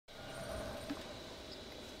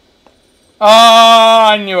Oh,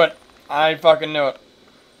 I knew it. I fucking knew it.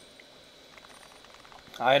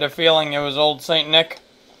 I had a feeling it was old Saint Nick.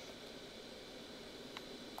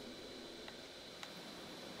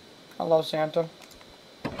 Hello, Santa.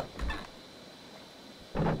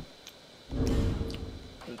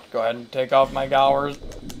 Just go ahead and take off my gowers.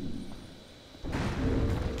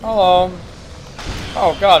 Hello.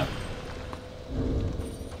 Oh, God.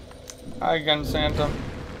 Hi again, Santa.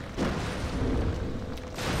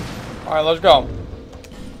 Alright, let's go.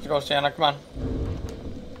 Let's go, Santa. Come on.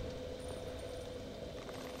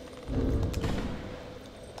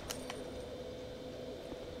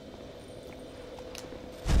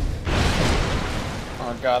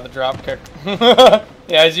 Oh, God, the drop kick.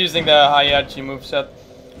 Yeah, he's using the Hayachi moveset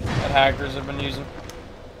that hackers have been using.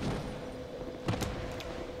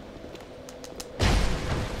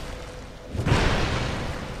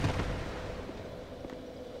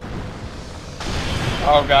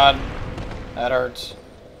 Oh, God. That hurts.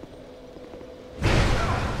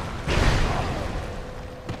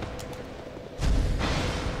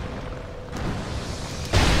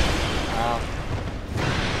 Wow.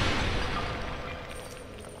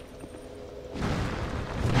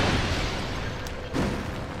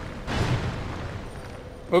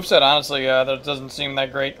 Moveset, honestly, that doesn't seem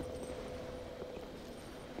that great.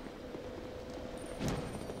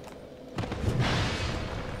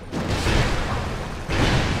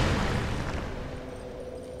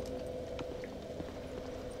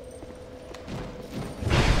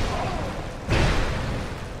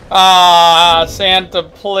 Ah, Santa,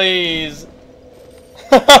 please.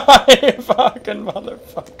 You fucking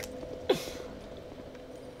motherfucker.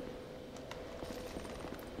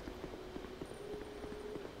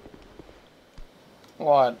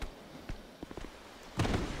 What?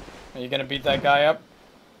 Are you gonna beat that guy up?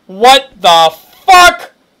 What the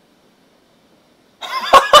fuck?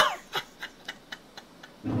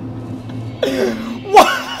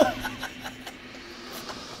 What?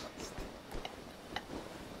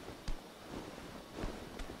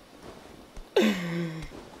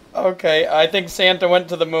 Okay, I think Santa went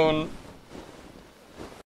to the moon.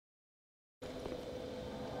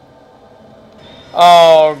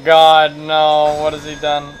 Oh God, no. What has he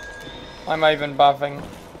done? Why am I even buffing?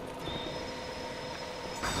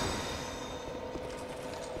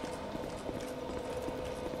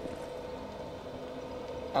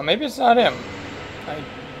 Oh, maybe it's not him.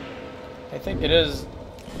 I think it is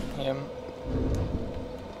him.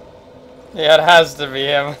 Yeah, it has to be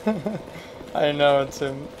him. I know it's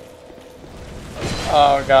him.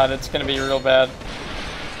 Oh God, it's gonna be real bad.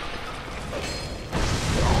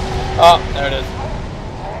 Oh, there it is.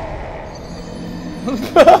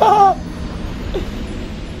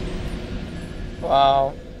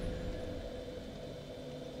 Wow.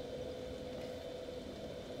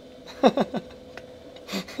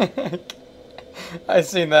 I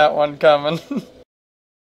seen that one coming.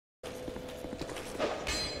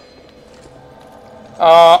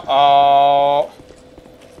 Uh-oh.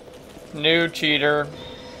 New cheater.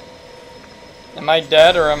 Am I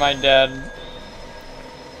dead or am I dead?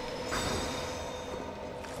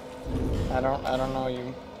 I don't know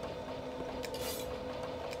you.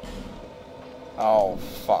 Oh,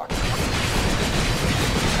 fuck.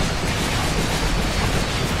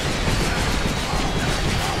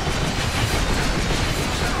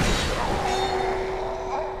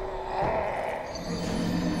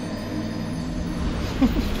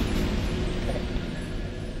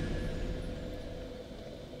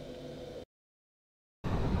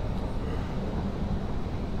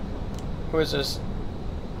 Who is this?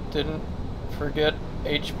 Didn't forget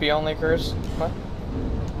HP only curse? What?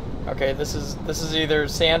 Okay, this is either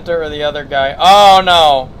Santa or the other guy. Oh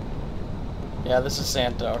no! Yeah, this is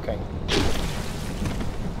Santa, okay.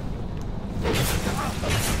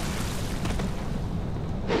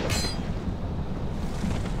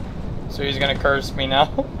 So he's gonna curse me now?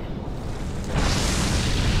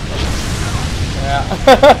 Yeah.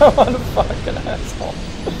 What a fucking asshole.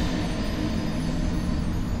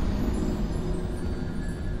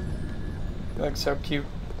 You look so cute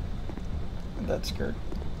with that skirt.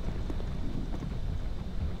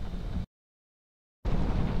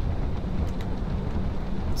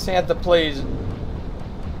 Santa, please.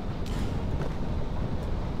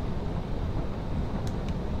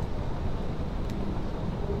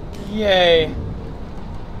 Yay.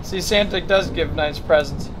 See, Santa does give nice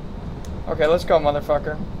presents. Okay, let's go,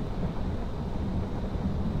 motherfucker.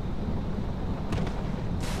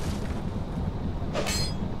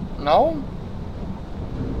 No?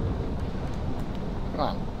 Come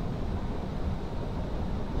on.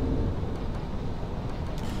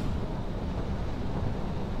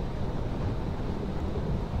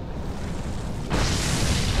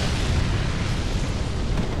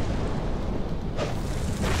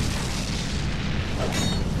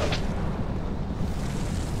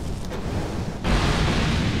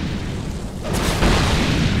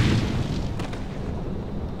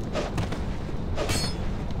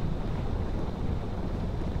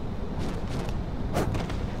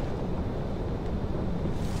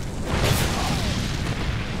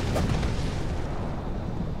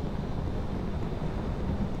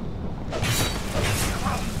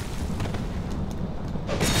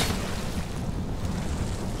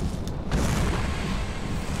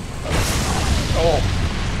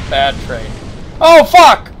 Bad trade. Oh,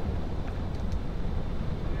 fuck!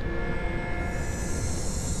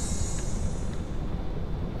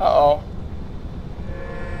 Uh-oh.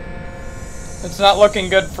 It's not looking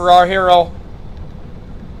good for our hero.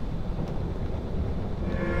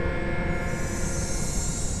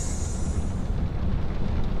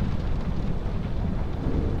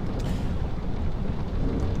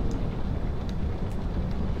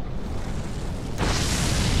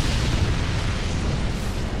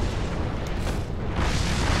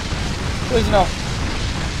 Please no.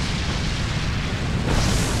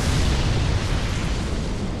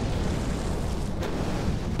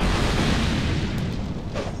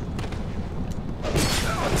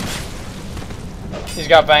 He's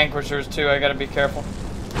got vanquishers too, I gotta be careful.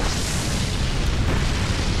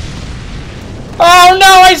 Oh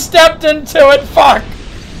no, I stepped into it, fuck!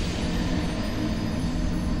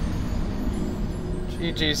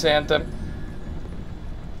 GG, Santa.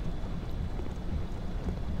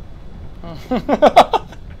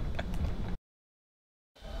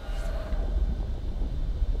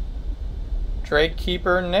 Drake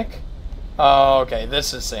Keeper Nick? Oh, okay,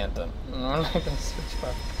 this is Santa. I'm not gonna switch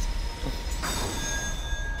buttons.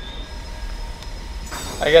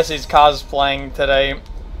 I guess he's cosplaying today.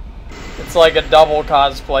 It's like a double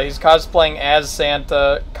cosplay. He's cosplaying as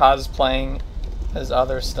Santa, cosplaying as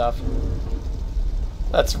other stuff.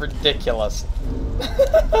 That's ridiculous.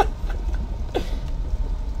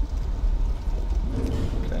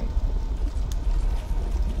 Okay.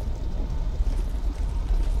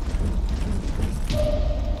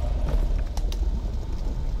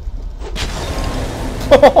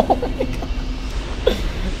 Oh my god.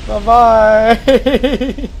 Bye-bye.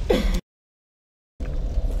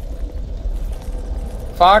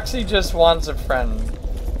 Foxy just wants a friend.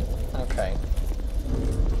 Okay.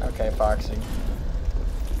 Okay, Foxy.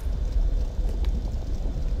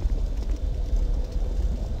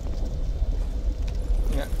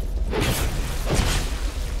 Yeah.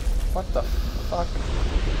 What the fuck?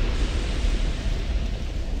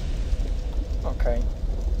 Okay.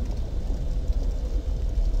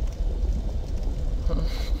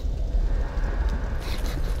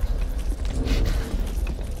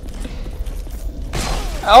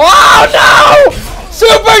 Oh no!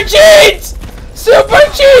 Super cheats! Super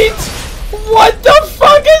cheats! What the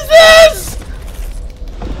fuck is this?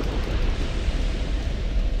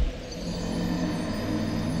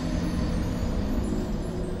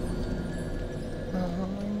 Oh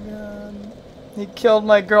my god. He killed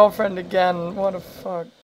my girlfriend again. What a fuck.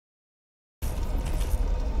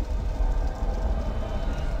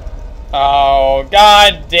 Oh,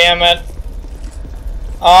 god damn it.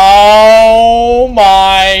 Oh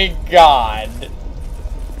my god.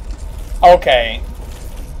 Okay.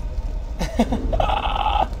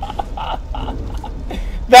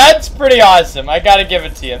 That's pretty awesome. I gotta give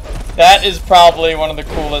it to you. That is probably one of the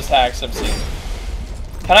coolest hacks I've seen.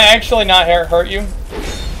 Can I actually not hurt you?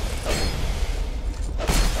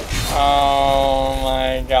 Oh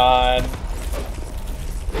my god.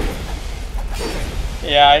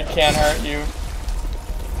 Yeah, I can't hurt you.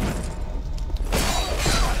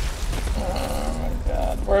 Oh my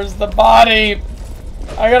god. Where's the body?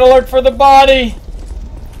 I gotta look for the body.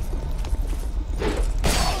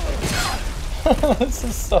 This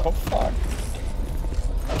is so fucked.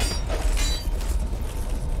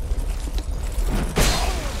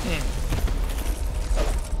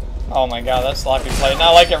 Oh my god, that sloppy play.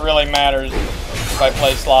 Not like it really matters if I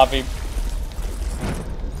play sloppy.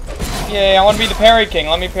 Yay, I want to be the parry king.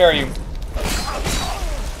 Let me parry you.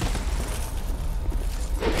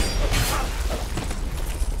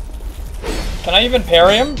 Can I even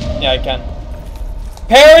parry him? Yeah, I can.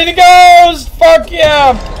 Parry the ghost! Fuck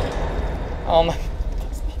yeah! Oh my...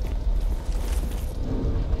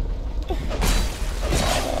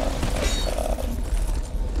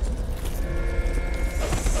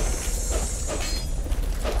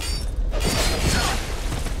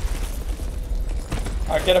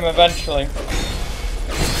 I'll get him eventually.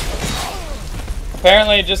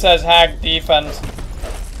 Apparently it just has hacked defense.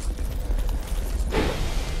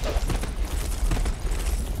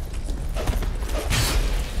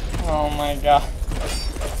 Oh my god.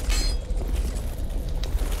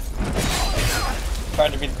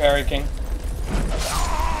 Tried to be the parry king.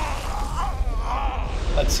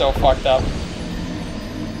 That's so fucked up.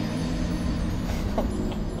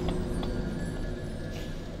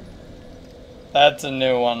 That's a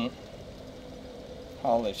new one.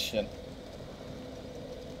 Holy shit.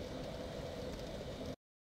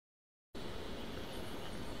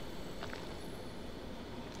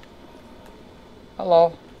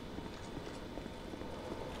 Hello.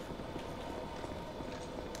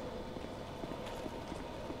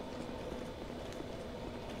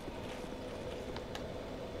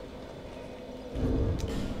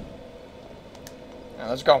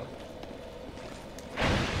 let's go.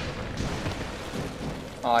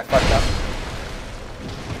 Oh, I fucked up.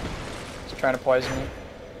 He's trying to poison me.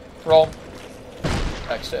 Roll.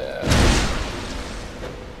 Exit.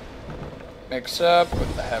 Mix up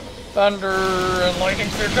with the heavy thunder and lightning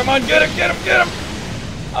spear. Come on, get him, get him, get him!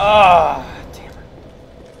 Ah, damn it.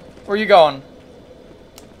 Where are you going?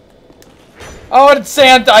 Oh, it's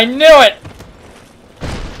Santa. I knew it!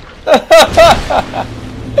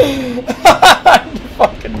 I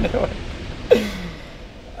fucking knew it.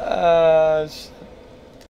 Shit.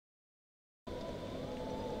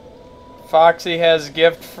 Foxy has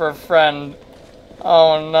gift for friend.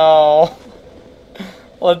 Oh no.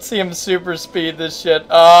 Let's see him super speed this shit.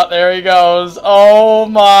 Oh, there he goes. Oh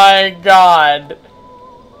my god.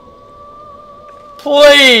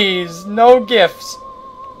 Please, no gifts.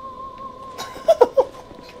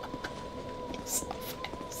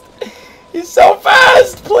 He's so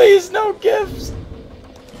fast! Please, no gifts!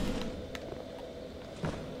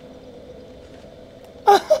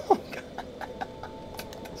 Oh, God.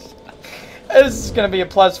 This is gonna be a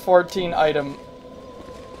plus 14 item.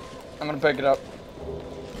 I'm gonna pick it up.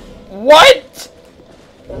 What?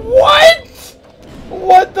 What?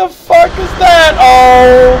 What the fuck is that?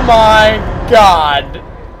 Oh my god.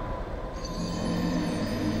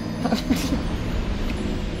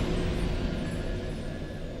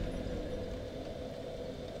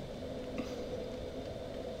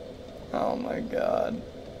 Oh my god.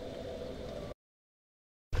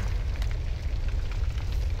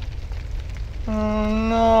 Oh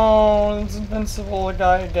no, it's Invincible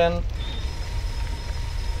guy again.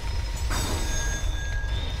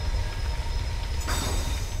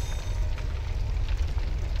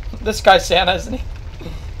 This guy's Santa, isn't he?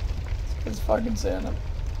 It's fucking Santa.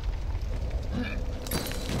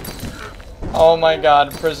 Oh my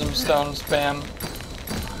god, Prism Stone spam.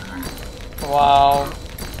 Wow.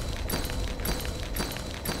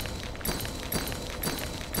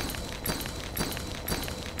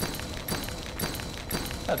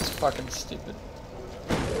 That's fucking stupid.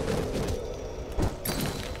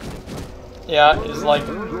 Yeah, he's like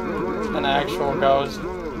an actual ghost.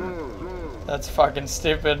 That's fucking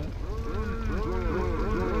stupid.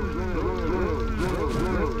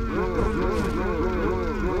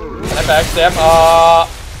 Can I backstab?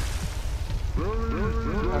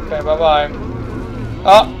 Okay, bye-bye.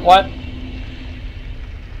 Oh, what?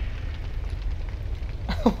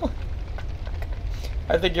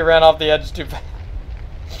 I think you ran off the edge too fast.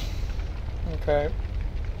 Okay.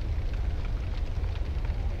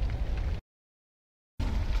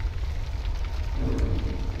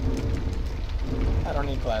 I don't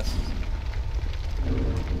need glasses.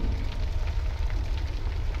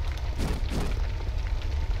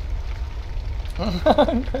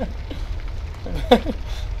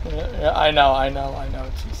 Yeah, I know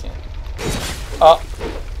what she's saying. Oh,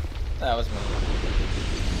 that was me.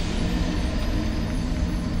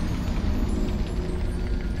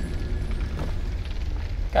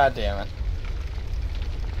 God damn it.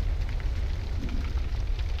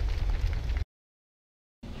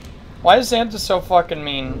 Why is Santa so fucking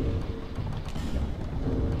mean?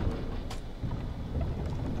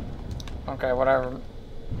 Okay, whatever.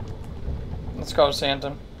 Let's go,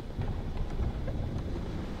 Santa.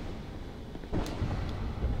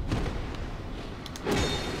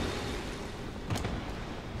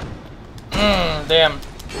 Damn.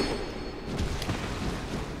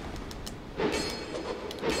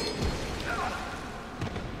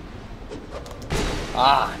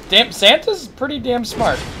 Ah, damn, Santa's pretty damn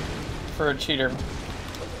smart for a cheater.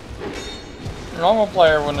 A normal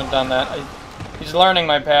player wouldn't have done that. He's learning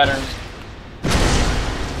my patterns.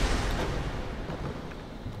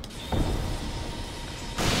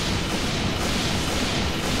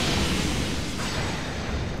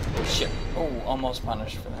 Shit. Oh, almost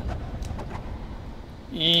punished for that.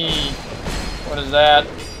 Eee. What is that?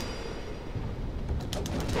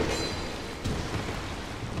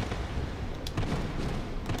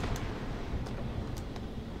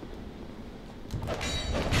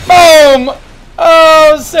 Boom!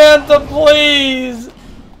 Oh, Santa, please!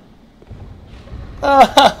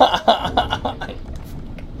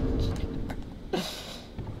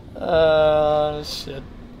 Oh, shit.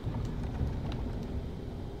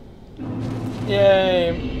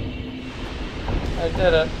 Yay. I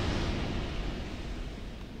did it.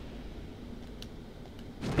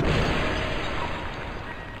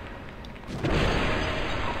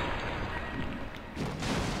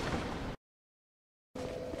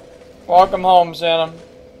 Welcome home, Santa.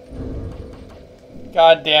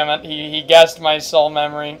 God damn it, he guessed my soul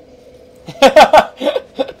memory.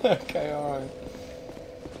 Okay, alright.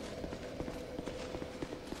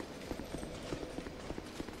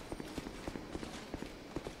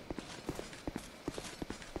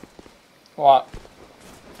 What?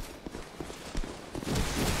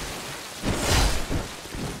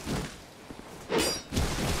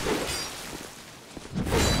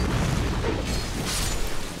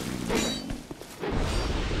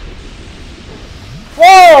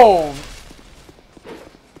 Whoa!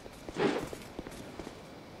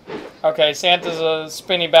 Okay, Santa's a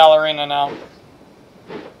spinny ballerina now.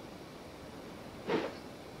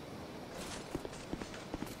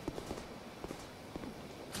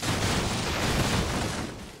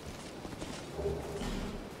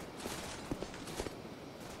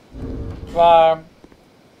 Bye.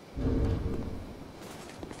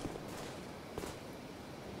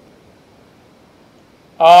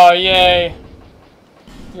 Oh, yay.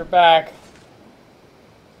 You're back.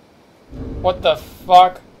 What the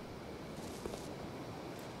fuck?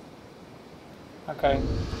 Okay.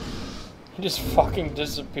 He just fucking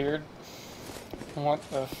disappeared. What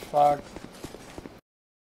the fuck?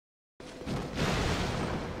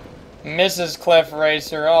 Mrs. Cliff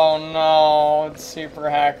Racer. Oh no, it's Super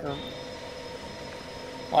Hacker.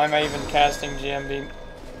 Why am I even casting GMB?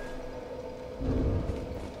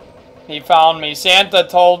 He found me. Santa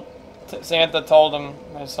told him.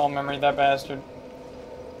 My soul memory, that bastard.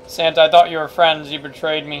 Santa, I thought you were friends. You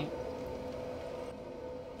betrayed me.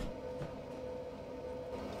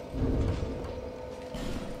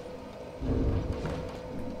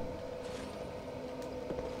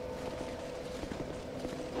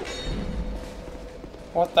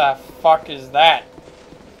 What the fuck is that?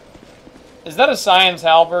 Is that a Science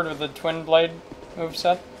Halberd with a twin blade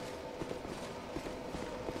moveset?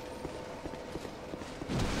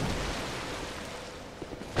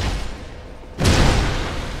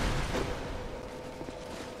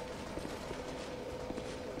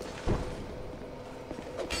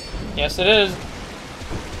 Yes, it is.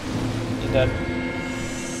 He's dead.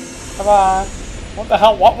 Bye-bye. What the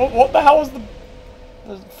hell? What the hell was the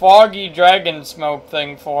foggy dragon smoke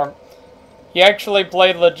thing for? He actually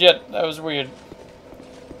played legit. That was weird.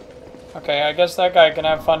 Okay, I guess that guy can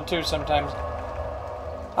have fun too sometimes.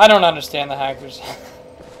 I don't understand the hackers.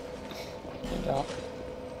 You don't.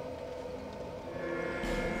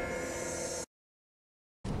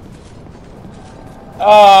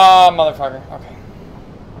 Oh, motherfucker. Okay.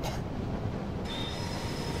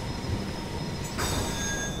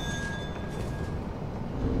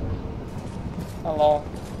 Hello.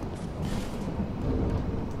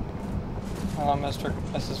 Hello,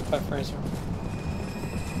 Mrs. Cliff Racer.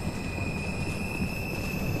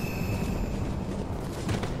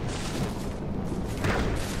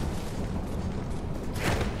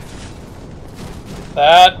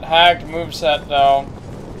 That hacked moveset, though.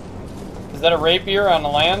 Is that a rapier on the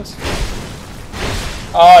lands?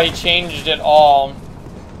 Oh, he changed it all.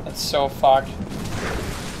 That's so fucked.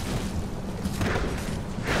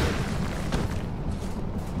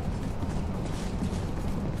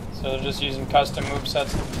 So they're just using custom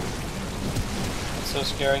movesets. That's so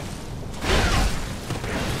scary.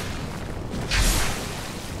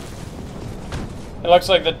 It looks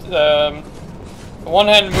like the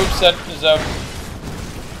one-hand moveset is a...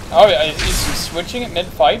 Oh yeah, is he switching it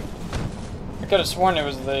mid-fight? I could have sworn it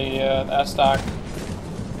was the S-Stock.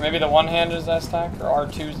 Maybe the one-hand is S-Stock, or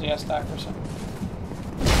R2 is the S-Stock or something.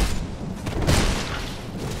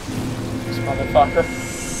 This motherfucker.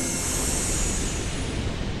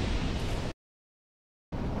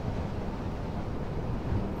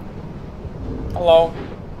 Hello.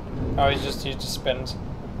 Oh, he just spins.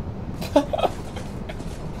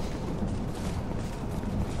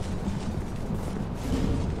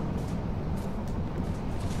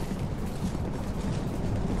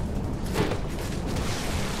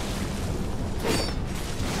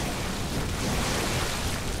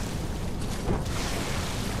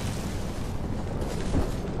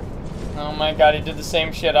 Oh my god, he did the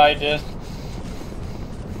same shit I did.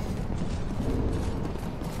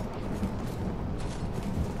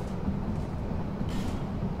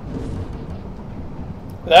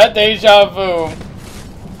 That deja vu.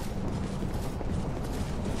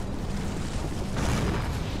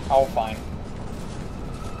 Oh, fine.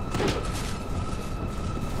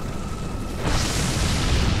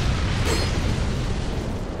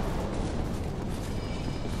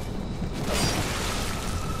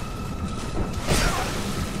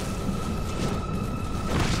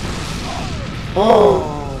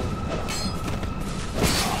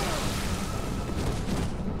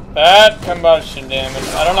 That combustion damage.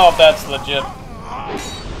 I don't know if that's legit.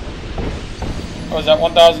 What was that,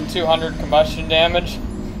 1,200 combustion damage?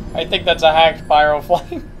 I think that's a hacked pyro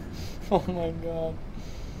flame. Oh my god.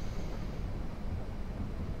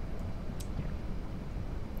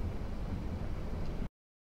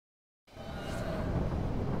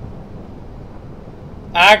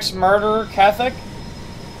 Axe Murderer Catholic?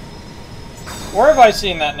 Where have I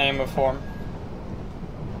seen that name before?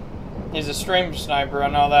 He's a stream sniper, I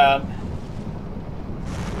know that.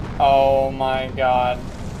 Oh my god.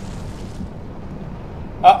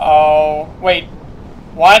 Uh-oh. Wait.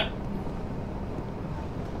 What?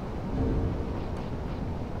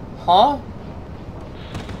 Huh?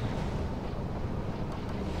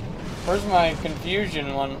 Where's my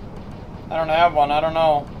confusion one? I don't have one, I don't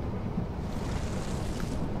know.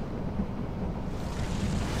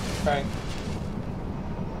 Okay.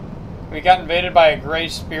 We got invaded by a gray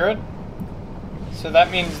spirit. So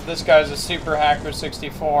that means this guy's a super hacker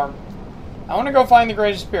 64. I want to go find the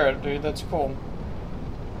gray spirit, dude. That's cool.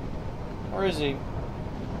 Where is he?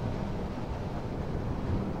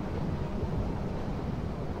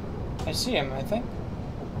 I see him, I think.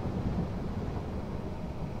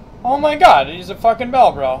 Oh my god, he's a fucking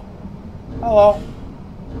bell, bro. Hello.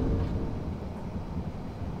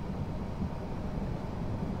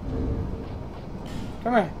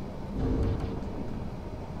 Come here.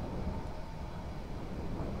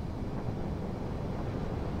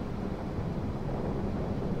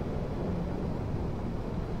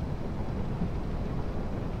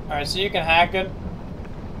 Alright, so you can hack it.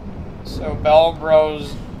 So Bell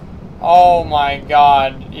Bros. Oh my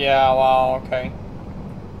god. Yeah, wow, okay.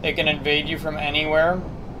 They can invade you from anywhere.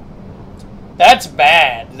 That's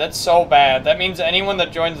bad. That's so bad. That means anyone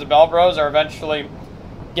that joins the Bell Bros are eventually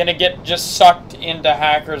gonna get just sucked into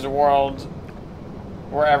hackers' worlds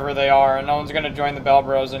wherever they are, and no one's gonna join the Bell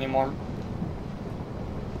Bros anymore.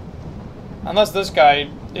 Unless this guy,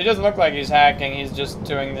 he doesn't look like he's hacking, he's just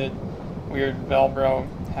doing the weird Bell Bro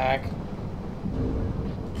hack.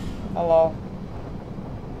 Hello.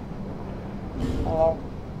 Hello.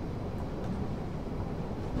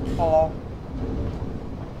 Hello.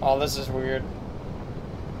 Oh, this is weird.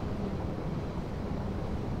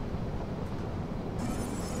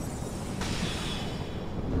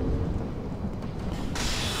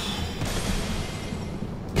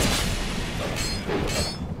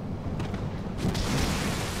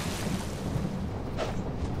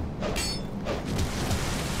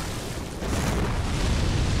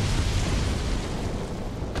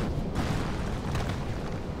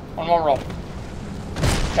 One more roll.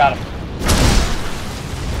 Got him.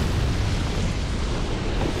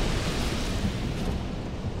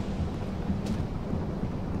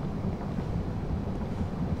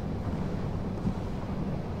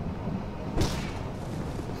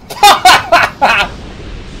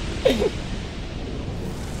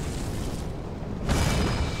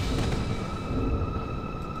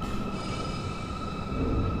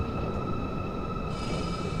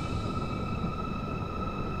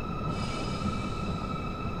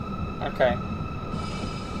 Okay.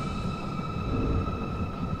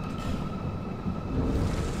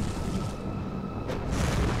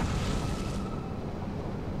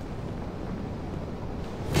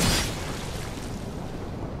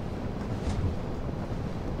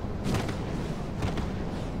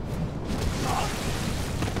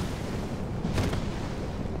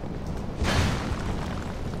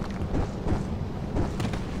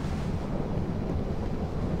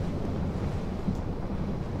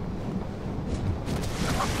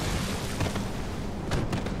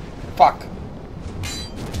 Fuck.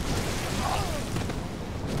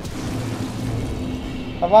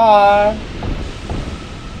 Bye-bye.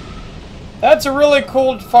 That's a really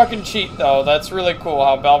cool fucking cheat, though. That's really cool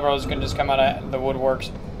how Belbros can just come out of the woodworks.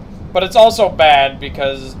 But it's also bad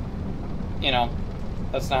because, you know,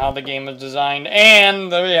 that's not how the game is designed.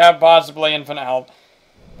 And they have possibly infinite health.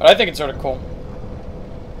 But I think it's sort of cool.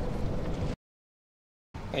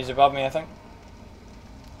 He's above me, I think.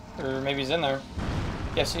 Or maybe he's in there.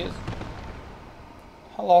 Yes, he is.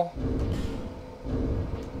 Hello.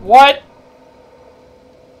 What?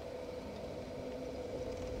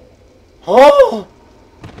 Huh?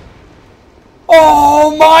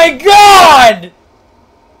 Oh my god!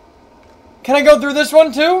 Can I go through this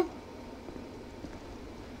one too?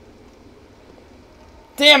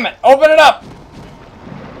 Damn it! Open it up!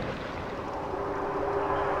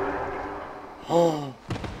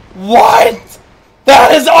 What?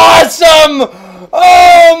 That is awesome!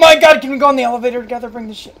 Oh my god, can we go on the elevator together? Bring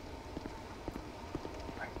this shit.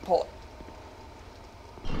 Alright, pull it.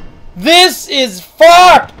 This is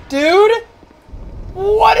fucked, dude!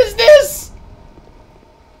 What is this?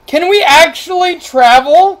 Can we actually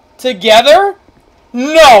travel together?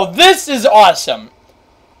 No, this is awesome.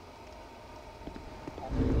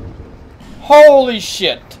 Holy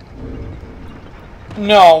shit.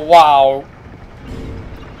 No, wow.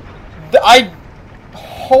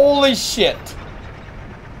 Holy shit.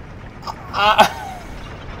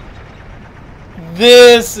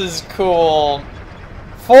 This is cool.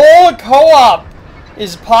 Full co-op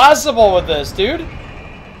is possible with this, dude.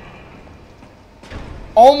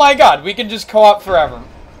 Oh my god, we can just co-op forever.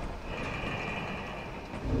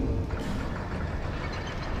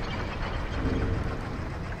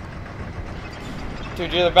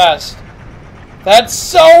 Dude, you're the best. That's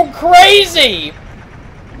so crazy!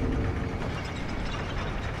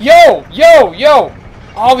 Yo! Yo! Yo!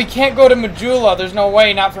 Oh, we can't go to Majula. There's no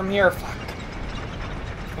way. Not from here. Fuck.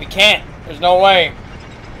 We can't. There's no way.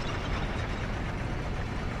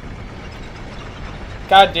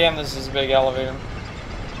 God damn, this is a big elevator.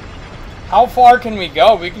 How far can we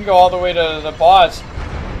go? We can go all the way to the boss.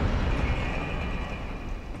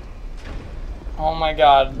 Oh my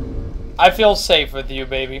god. I feel safe with you,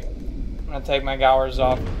 baby. I'm gonna take my gowers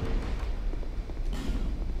off.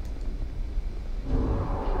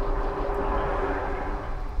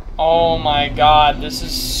 Oh my god, this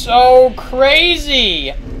is so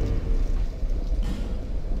crazy!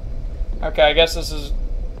 Okay, I guess this is...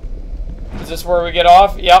 Is this where we get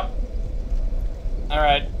off? Yep.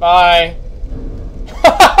 Alright, bye.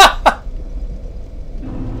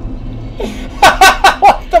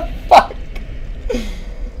 What the fuck?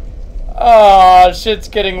 Oh, shit's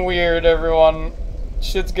getting weird, everyone.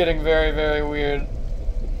 Shit's getting very, very weird.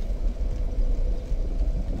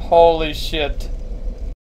 Holy shit.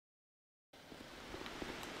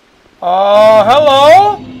 Oh,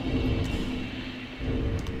 hello?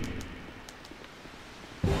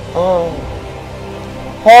 Oh.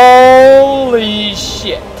 Holy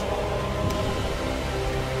shit.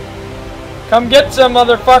 Come get some,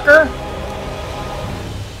 motherfucker.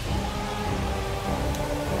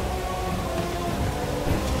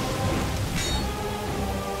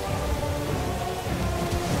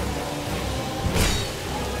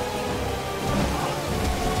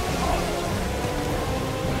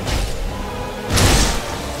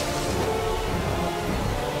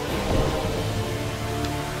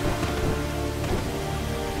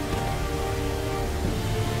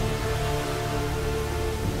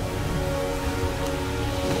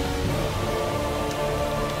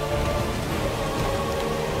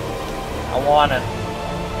 I want it.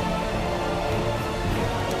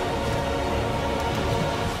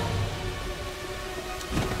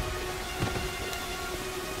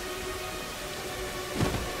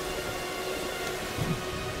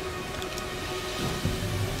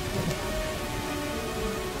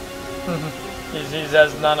 He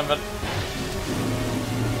has none of it.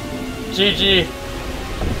 GG.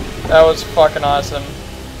 That was fucking awesome.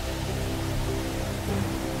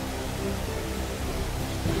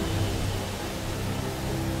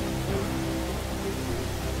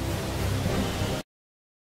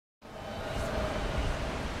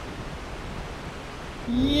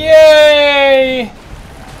 Yay!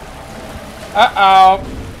 Uh-oh.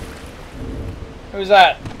 Who's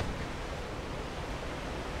that?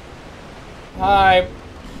 Hi.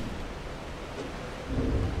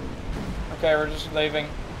 Okay, we're just leaving.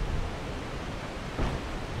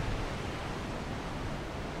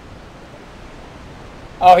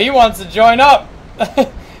 Oh, he wants to join up!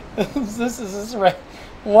 This is right.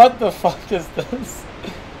 What the fuck is this?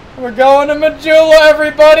 We're going to Majula,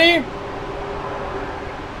 everybody!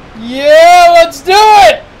 Yeah, let's do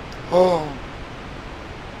it! Oh.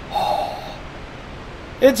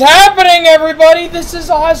 It's happening, everybody! This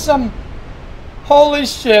is awesome! Holy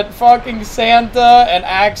shit, fucking Santa and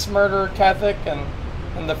Axe Murderer Kethik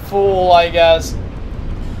and the Fool, I guess.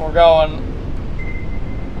 We're going.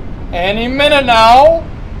 Any minute now!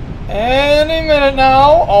 Any minute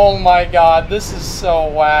now! Oh my god, this is so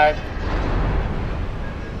whack.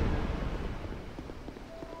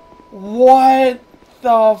 What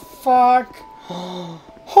the fuck?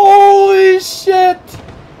 Holy shit!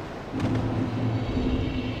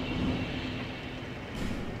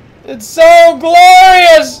 It's so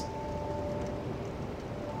glorious!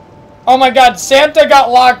 Oh my god, Santa got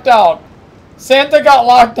locked out. Santa got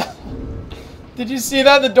locked out. Did you see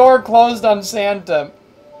that? The door closed on Santa.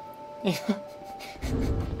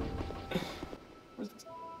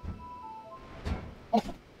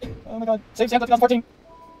 Oh my god, save Santa 2014.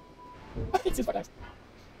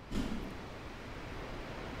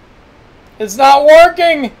 It's not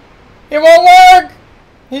working! It won't work!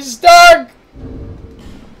 He's stuck!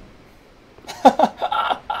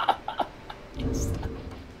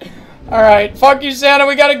 Alright, fuck you, Santa,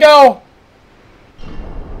 we gotta go!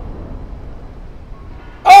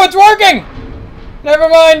 Oh, it's working! Never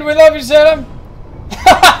mind, we love you, Santa.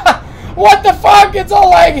 What the fuck? It's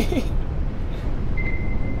all laggy!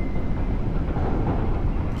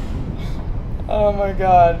 Oh my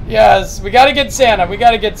god. Yes, we gotta get Santa. We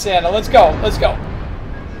gotta get Santa. Let's go. Let's go.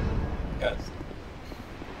 Yes.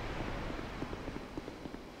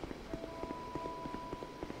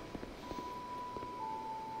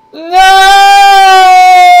 No!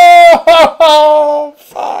 Oh,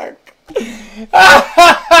 fuck.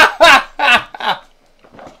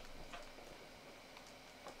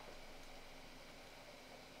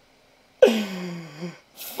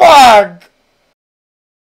 Fuck.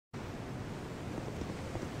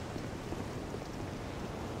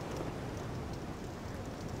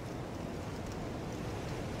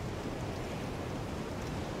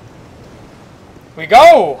 We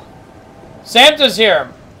go! Santa's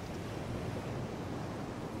here!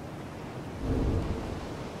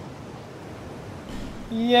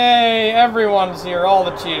 Yay! Everyone's here, all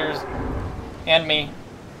the cheaters. And me.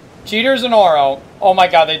 Cheaters and Oro. Oh my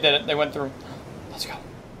god, they did it. They went through. Let's go.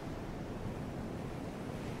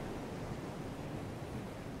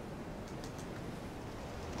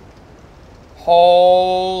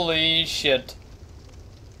 Holy shit.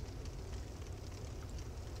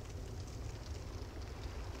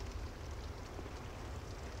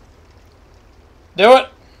 Do it!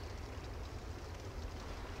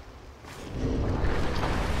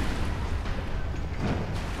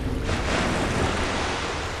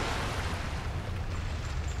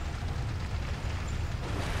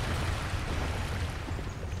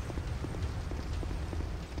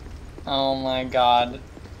 Oh my god.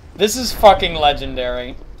 This is fucking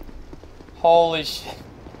legendary. Holy shit.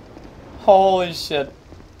 Holy shit.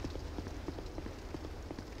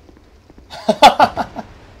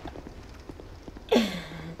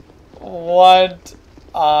 What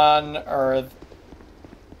on earth?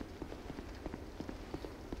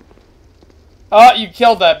 Oh, you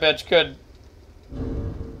killed that bitch. Good.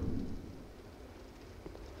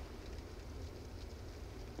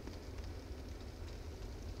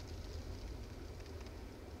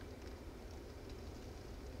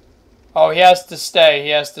 Oh, he has to stay. He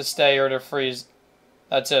has to stay or to freeze.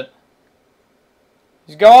 That's it.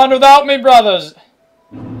 He's going without me, brothers.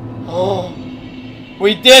 Oh,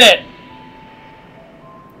 we did it.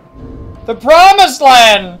 The Promised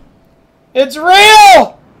Land! It's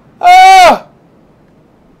real! Ah!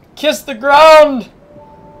 Kiss the ground!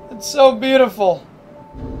 It's so beautiful.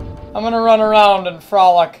 I'm gonna run around and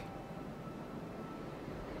frolic.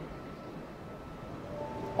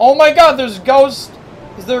 Oh my god, there's ghosts.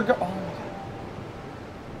 Is there oh my god.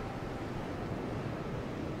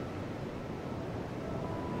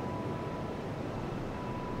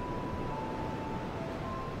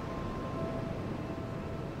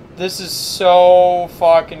 This is so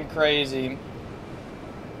fucking crazy.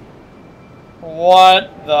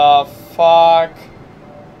 What the fuck?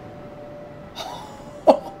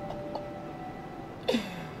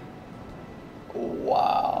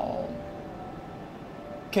 Wow.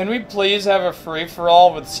 Can we please have a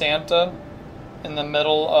free-for-all with Santa in the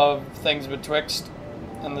middle of things betwixt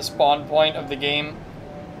and the spawn point of the game?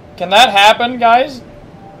 Can that happen, guys?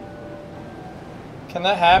 Can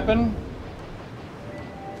that happen?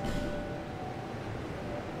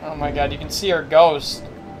 Oh my god, you can see her ghost.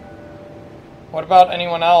 What about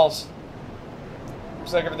anyone else?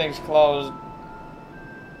 Looks like everything's closed.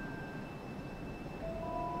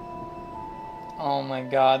 Oh my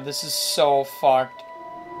god, this is so fucked.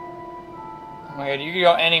 Oh my god, you can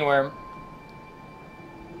go anywhere.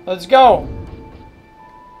 Let's go!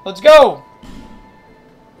 Let's go!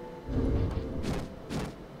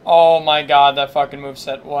 Oh my god, that fucking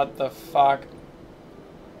moveset. What the fuck?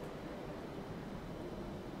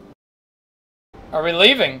 Are we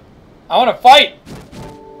leaving? I wanna fight!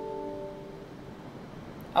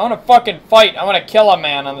 I wanna fucking fight. I wanna kill a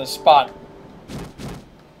man on this spot.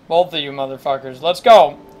 Both of you motherfuckers. Let's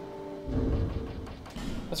go.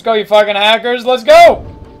 Let's go, you fucking hackers. Let's go!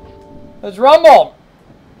 Let's rumble!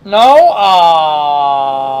 No?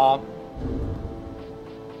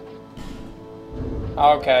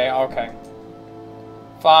 Okay, okay.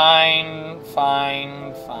 Fine,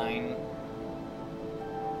 fine, fine.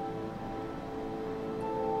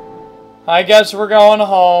 I guess we're going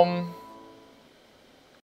home.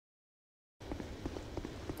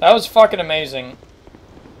 That was fucking amazing.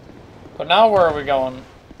 But now where are we going?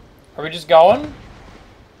 Are we just going?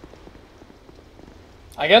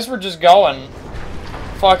 I guess we're just going.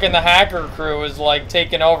 Fucking the hacker crew is like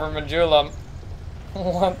taking over Majula.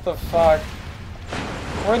 What the fuck?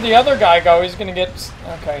 Where'd the other guy go? He's gonna get...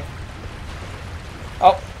 Okay.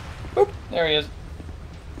 Oh. Boop. There he is.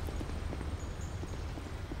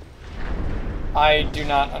 I do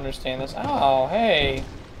not understand this. Oh, hey.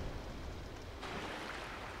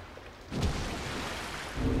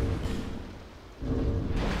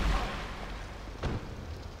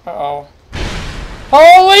 Uh-oh.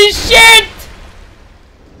 Holy shit!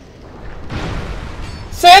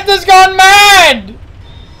 Santa's gone mad!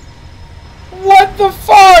 What the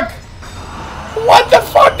fuck? What the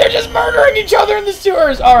fuck? They're just murdering each other in the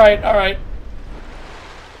sewers! Alright, alright.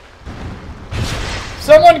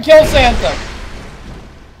 Someone kill Santa.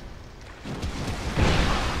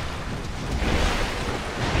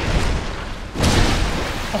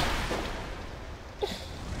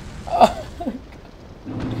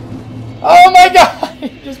 Oh my god!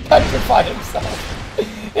 He just petrified himself.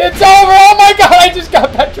 It's over! Oh my god! I just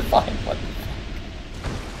got petrified. What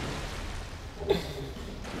the fuck?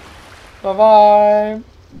 Bye-bye.